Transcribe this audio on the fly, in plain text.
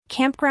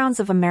Kampgrounds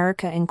of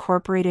America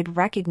Incorporated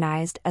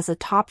recognized as a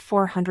top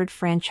 400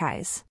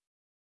 franchise.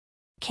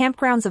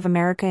 Kampgrounds of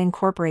America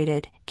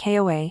Incorporated,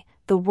 KOA,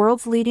 the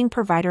world's leading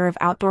provider of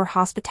outdoor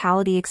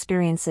hospitality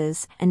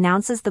experiences,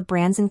 announces the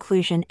brand's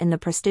inclusion in the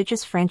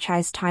prestigious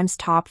Franchise Times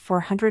Top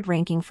 400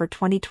 ranking for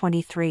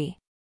 2023.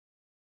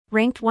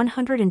 Ranked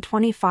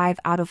 125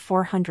 out of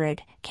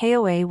 400,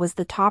 KOA was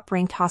the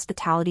top-ranked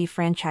hospitality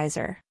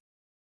franchisor.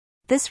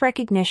 This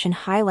recognition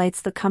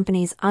highlights the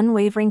company's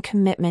unwavering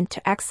commitment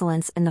to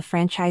excellence in the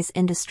franchise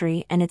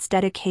industry and its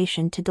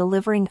dedication to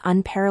delivering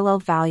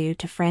unparalleled value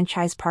to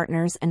franchise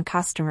partners and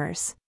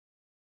customers.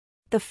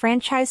 The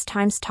Franchise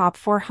Times Top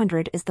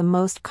 400 is the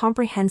most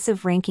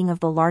comprehensive ranking of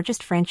the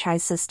largest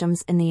franchise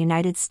systems in the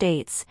United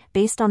States,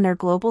 based on their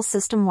global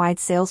system-wide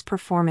sales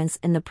performance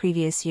in the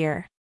previous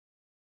year.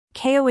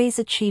 KOA's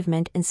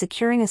achievement in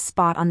securing a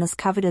spot on this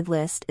coveted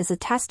list is a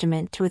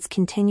testament to its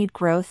continued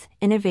growth,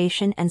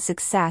 innovation, and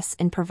success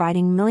in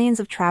providing millions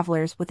of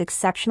travelers with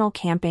exceptional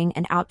camping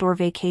and outdoor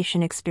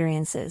vacation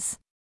experiences.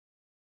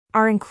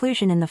 Our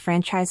inclusion in the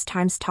Franchise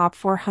Times Top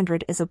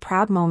 400 is a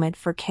proud moment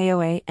for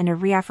KOA and a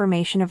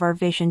reaffirmation of our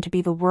vision to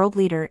be the world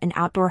leader in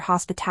outdoor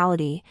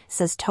hospitality,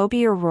 says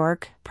Toby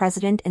O'Rourke,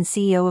 President and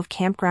CEO of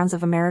Kampgrounds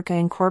of America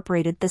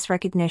Incorporated. This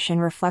recognition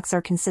reflects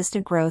our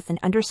consistent growth and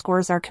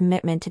underscores our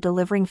commitment to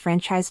delivering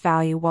franchise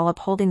value while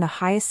upholding the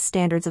highest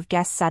standards of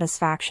guest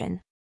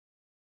satisfaction.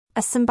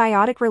 A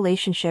symbiotic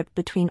relationship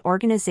between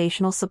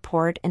organizational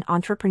support and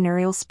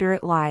entrepreneurial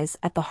spirit lies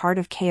at the heart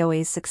of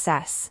KOA's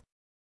success.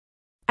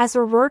 As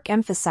O'Rourke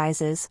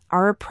emphasizes,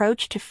 our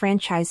approach to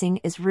franchising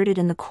is rooted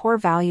in the core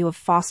value of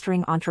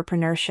fostering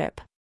entrepreneurship.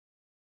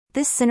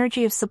 This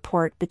synergy of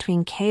support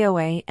between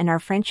KOA and our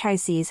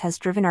franchisees has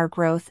driven our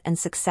growth and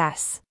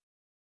success.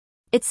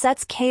 It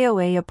sets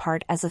KOA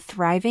apart as a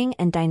thriving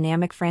and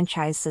dynamic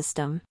franchise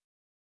system.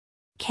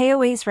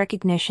 KOA's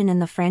recognition in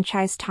the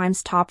Franchise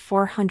Times Top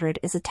 400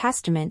 is a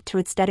testament to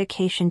its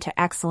dedication to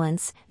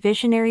excellence,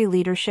 visionary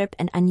leadership,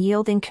 and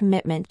unyielding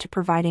commitment to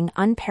providing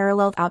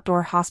unparalleled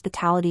outdoor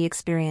hospitality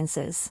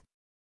experiences.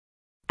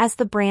 As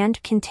the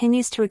brand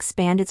continues to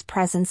expand its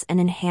presence and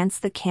enhance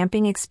the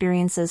camping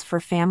experiences for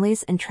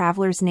families and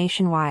travelers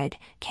nationwide,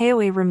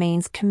 KOA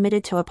remains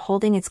committed to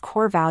upholding its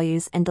core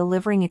values and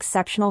delivering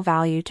exceptional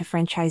value to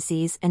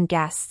franchisees and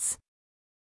guests.